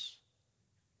verse.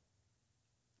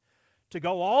 To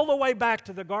go all the way back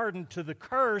to the garden, to the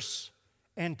curse,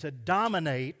 and to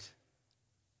dominate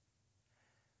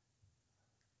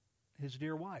his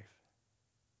dear wife.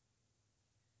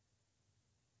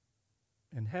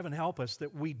 And heaven help us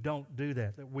that we don't do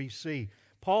that we see.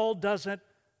 Paul doesn't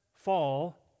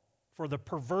fall for the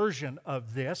perversion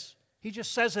of this. He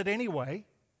just says it anyway.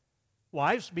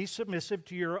 Wives, be submissive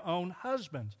to your own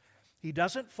husbands. He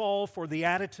doesn't fall for the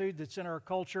attitude that's in our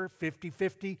culture,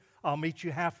 50-50. I'll meet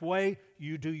you halfway.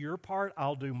 You do your part.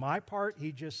 I'll do my part.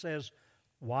 He just says,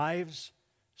 wives,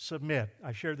 submit.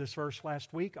 I shared this verse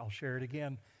last week. I'll share it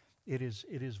again. It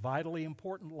is vitally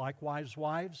important. Likewise,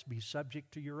 wives, be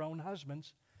subject to your own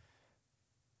husbands.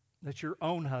 That's your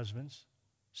own husbands.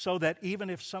 So that even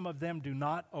if some of them do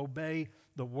not obey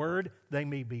the word, they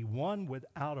may be won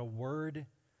without a word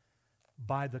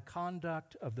by the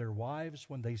conduct of their wives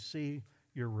when they see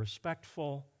your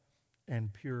respectful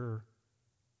and pure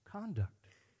conduct.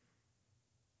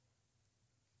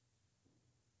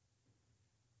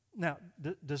 Now,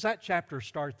 does that chapter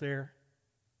start there?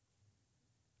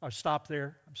 Or stop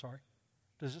there? I'm sorry.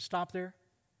 Does it stop there?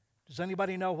 Does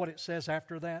anybody know what it says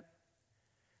after that?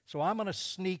 So I'm going to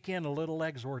sneak in a little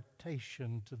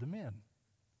exhortation to the men.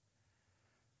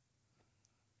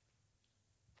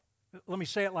 Let me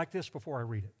say it like this before I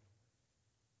read it.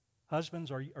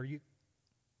 Husbands, are you?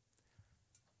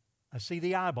 I see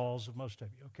the eyeballs of most of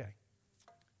you. Okay.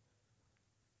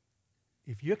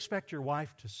 If you expect your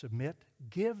wife to submit,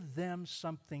 give them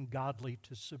something godly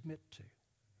to submit to.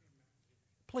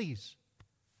 Please.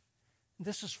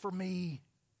 This is for me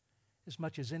as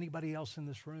much as anybody else in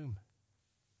this room.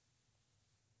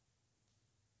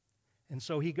 And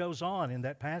so he goes on in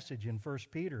that passage in 1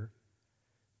 Peter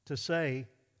to say,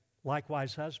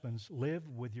 likewise, husbands, live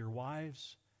with your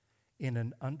wives in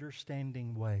an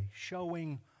understanding way,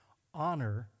 showing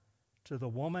honor to the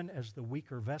woman as the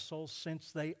weaker vessel,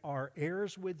 since they are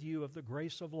heirs with you of the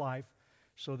grace of life,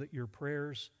 so that your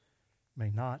prayers may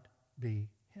not be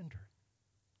hindered.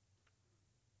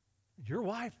 Your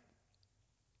wife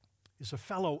is a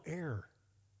fellow heir.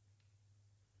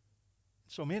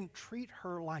 So men, treat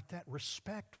her like that.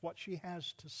 Respect what she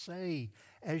has to say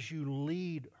as you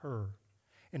lead her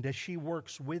and as she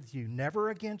works with you, never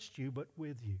against you, but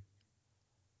with you.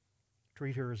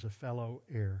 Treat her as a fellow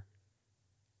heir.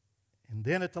 And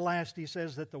then at the last he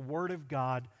says that the word of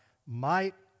God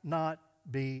might not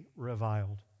be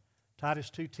reviled. Titus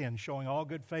 2:10, showing all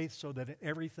good faith so that in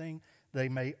everything they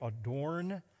may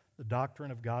adorn the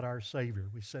doctrine of God our Savior.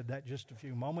 We said that just a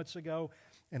few moments ago,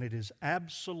 and it is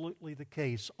absolutely the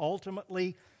case.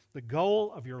 Ultimately, the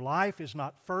goal of your life is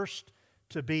not first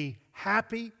to be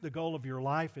happy. The goal of your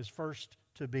life is first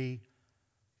to be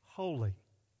holy.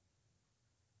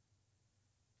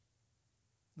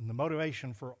 And the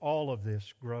motivation for all of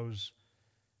this grows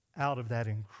out of that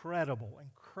incredible,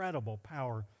 incredible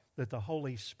power that the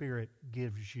Holy Spirit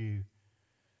gives you,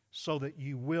 so that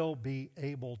you will be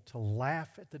able to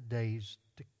laugh at the days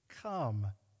to come.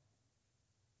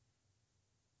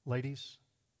 Ladies,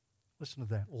 listen to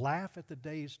that. Laugh at the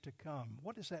days to come.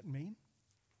 What does that mean?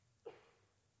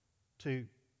 To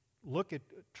look at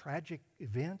tragic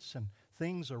events and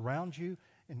things around you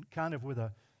and kind of with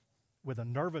a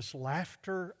nervous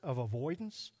laughter of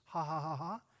avoidance? Ha, ha, ha,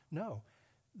 ha. No.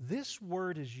 This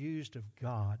word is used of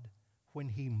God when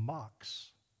He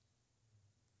mocks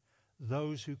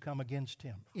those who come against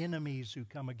Him, enemies who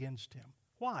come against Him.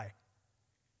 Why?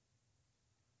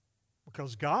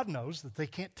 Because God knows that they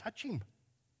can't touch Him.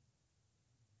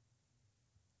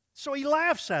 So He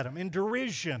laughs at them in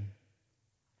derision.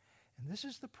 And this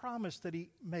is the promise that He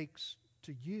makes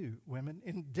to you, women,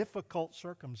 in difficult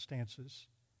circumstances,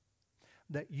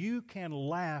 that you can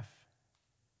laugh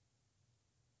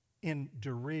in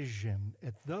derision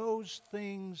at those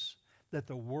things that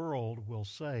the world will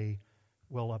say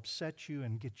will upset you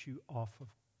and get you off of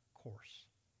course.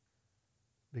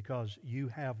 Because you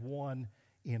have one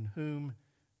in whom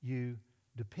you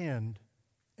depend,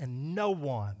 and no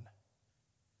one,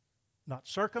 not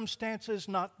circumstances,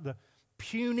 not the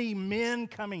puny men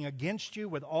coming against you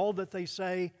with all that they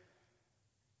say,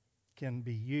 can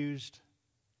be used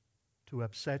to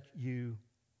upset you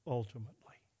ultimately.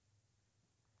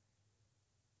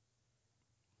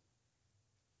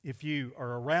 If you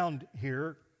are around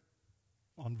here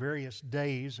on various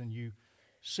days and you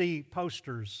see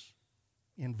posters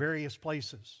in various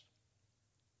places,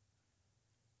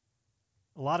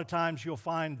 a lot of times you'll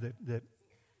find that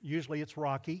usually it's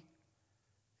Rocky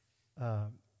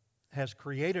has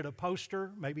created a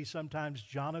poster, maybe sometimes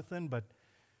Jonathan, but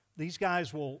these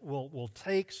guys will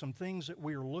take some things that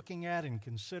we are looking at and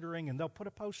considering, and they'll put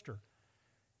a poster.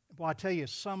 Well, I tell you,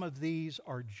 some of these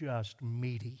are just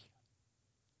meaty.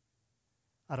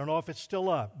 I don't know if it's still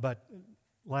up, but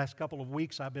last couple of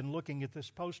weeks I've been looking at this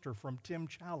poster from Tim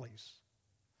Challies,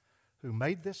 who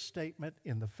made this statement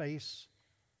in the face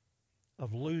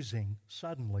of losing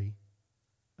suddenly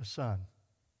a son,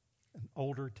 an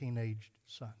older teenaged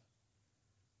son.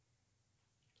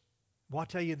 Well, I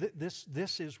tell you,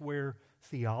 this is where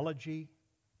theology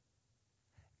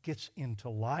gets into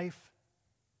life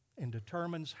and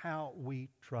determines how we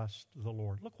trust the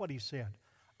Lord. Look what he said.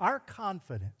 Our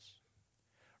confidence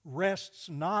rests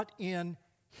not in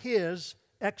his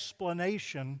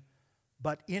explanation,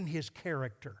 but in his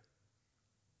character.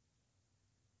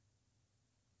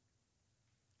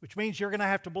 Which means you're going to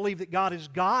have to believe that God is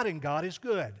God and God is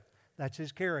good. That's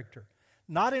his character.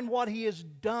 Not in what he has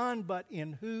done, but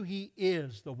in who he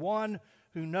is, the one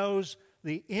who knows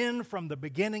the end from the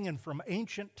beginning and from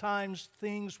ancient times,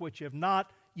 things which have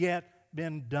not yet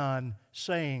been done,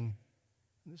 saying,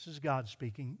 this is God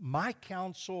speaking, my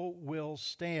counsel will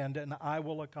stand and I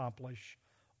will accomplish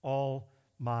all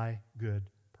my good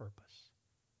purpose.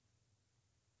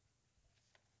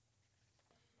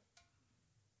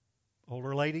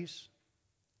 Older ladies,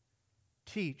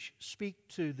 speak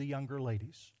to the younger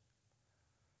ladies.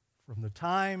 From the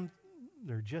time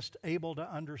they're just able to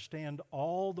understand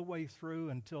all the way through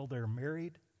until they're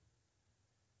married,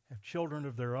 have children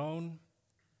of their own,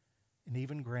 and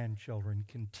even grandchildren,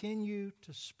 continue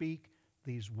to speak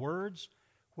these words,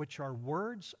 which are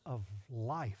words of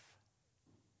life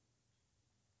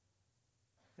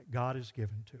that God has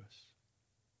given to us.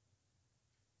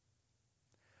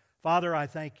 Father, I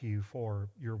thank you for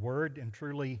your word, and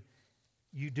truly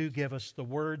you do give us the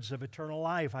words of eternal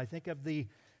life. I think of the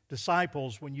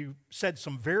disciples when you said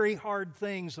some very hard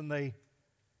things and they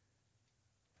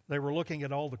were looking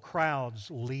at all the crowds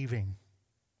leaving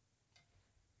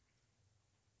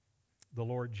the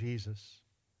Lord Jesus.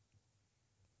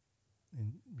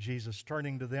 And Jesus,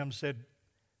 turning to them, said,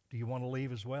 do you want to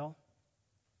leave as well?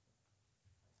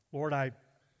 Lord, I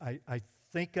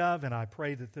think of and I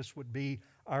pray that this would be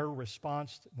our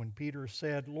response when Peter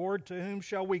said, Lord, to whom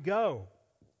shall we go?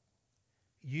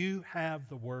 You have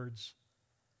the words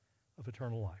of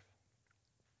eternal life.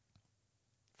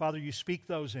 Father, you speak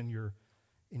those in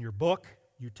your book.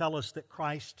 You tell us that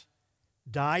Christ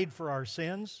died for our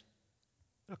sins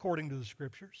according to the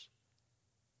Scriptures.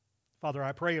 Father,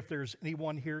 I pray if there's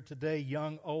anyone here today,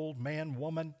 young, old, man,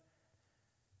 woman,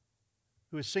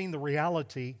 who has seen the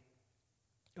reality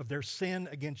of their sin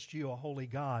against you, a holy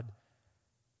God,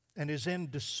 and is in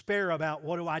despair about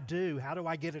what do I do? How do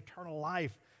I get eternal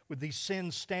life with these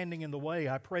sins standing in the way?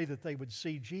 I pray that they would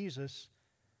see Jesus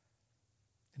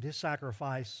and his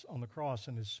sacrifice on the cross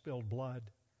and his spilled blood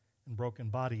and broken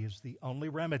body is the only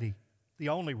remedy, the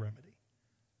only remedy.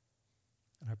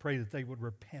 And I pray that they would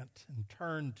repent and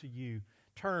turn to you,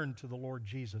 turn to the Lord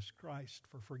Jesus Christ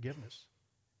for forgiveness.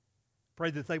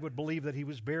 Pray that they would believe that he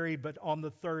was buried, but on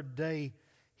the third day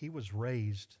he was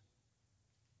raised.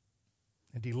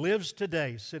 And he lives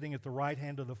today sitting at the right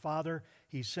hand of the Father.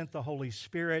 He sent the Holy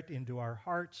Spirit into our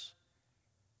hearts,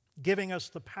 giving us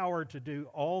the power to do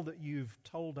all that you've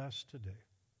told us to do.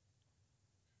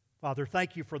 Father,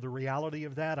 thank you for the reality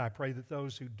of that. I pray that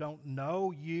those who don't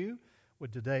know you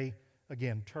would today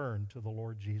again turn to the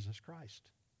Lord Jesus Christ.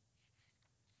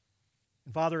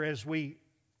 And Father, as we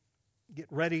get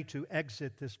ready to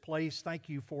exit this place, thank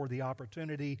you for the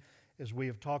opportunity as we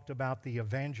have talked about the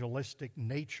evangelistic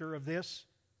nature of this.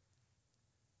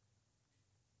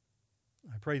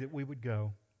 I pray that we would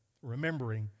go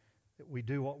remembering that we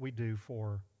do what we do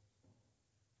for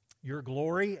your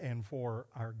glory and for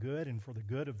our good and for the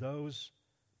good of those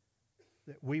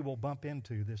that we will bump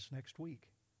into this next week.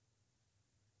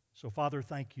 So, Father,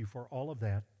 thank you for all of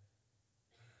that.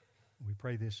 We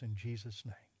pray this in Jesus'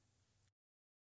 name.